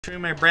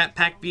Showing my Brat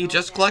Pack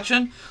VHS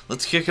collection.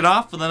 Let's kick it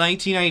off with the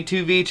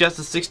 1992 VHS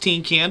of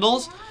 16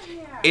 candles.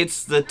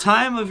 It's the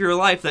time of your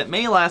life that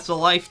may last a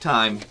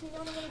lifetime.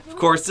 Of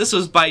course, this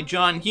was by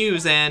John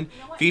Hughes and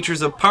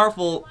features a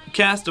powerful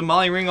cast of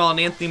Molly Ringwald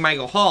and Anthony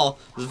Michael Hall.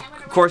 Of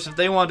course, if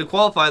they wanted to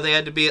qualify, they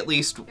had to be at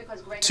least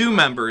 2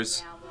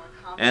 members.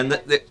 And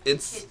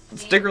its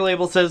sticker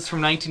label says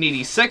from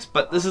 1986,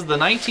 but this is the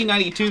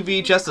 1992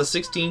 VHS of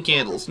 16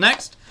 candles.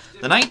 Next,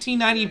 the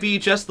 1990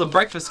 VHS of The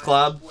Breakfast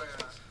Club.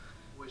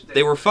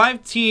 They were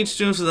 5 teenage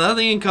students with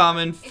nothing in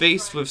common,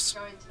 faced with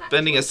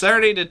spending a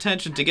Saturday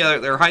detention together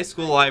at their high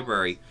school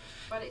library.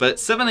 But at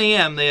 7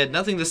 a.m. they had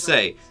nothing to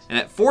say, and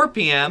at 4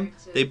 p.m.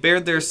 they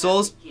bared their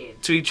souls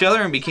to each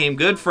other and became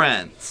good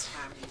friends.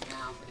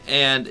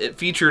 And it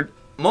featured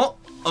a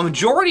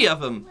majority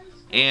of them.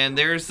 And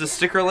there's the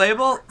sticker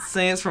label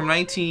saying it's from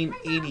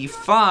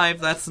 1985.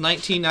 That's the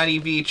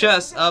 1990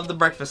 VHS of The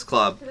Breakfast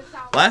Club.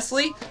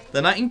 Lastly,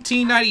 the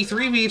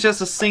 1993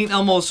 VHS of St.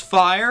 Elmo's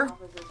Fire.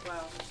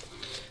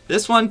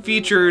 This one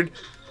featured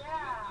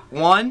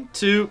 4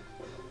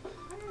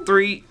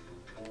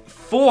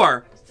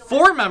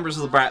 members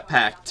of the Brat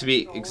Pack, to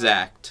be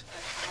exact.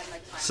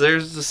 So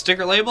there's the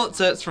sticker label. It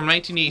says it's from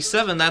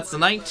 1987. That's the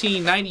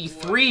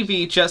 1993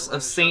 VHS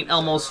of St.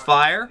 Elmo's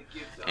Fire,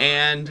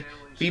 and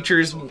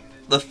features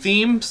the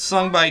theme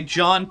sung by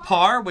John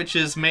Parr, which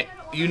is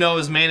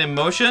as Man in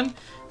Motion.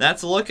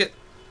 That's a look at,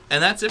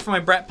 and that's it for my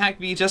Brat Pack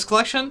VHS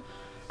collection.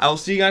 I will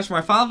see you guys for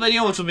my final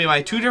video, which will be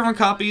my 2 different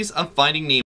copies of Finding Nemo.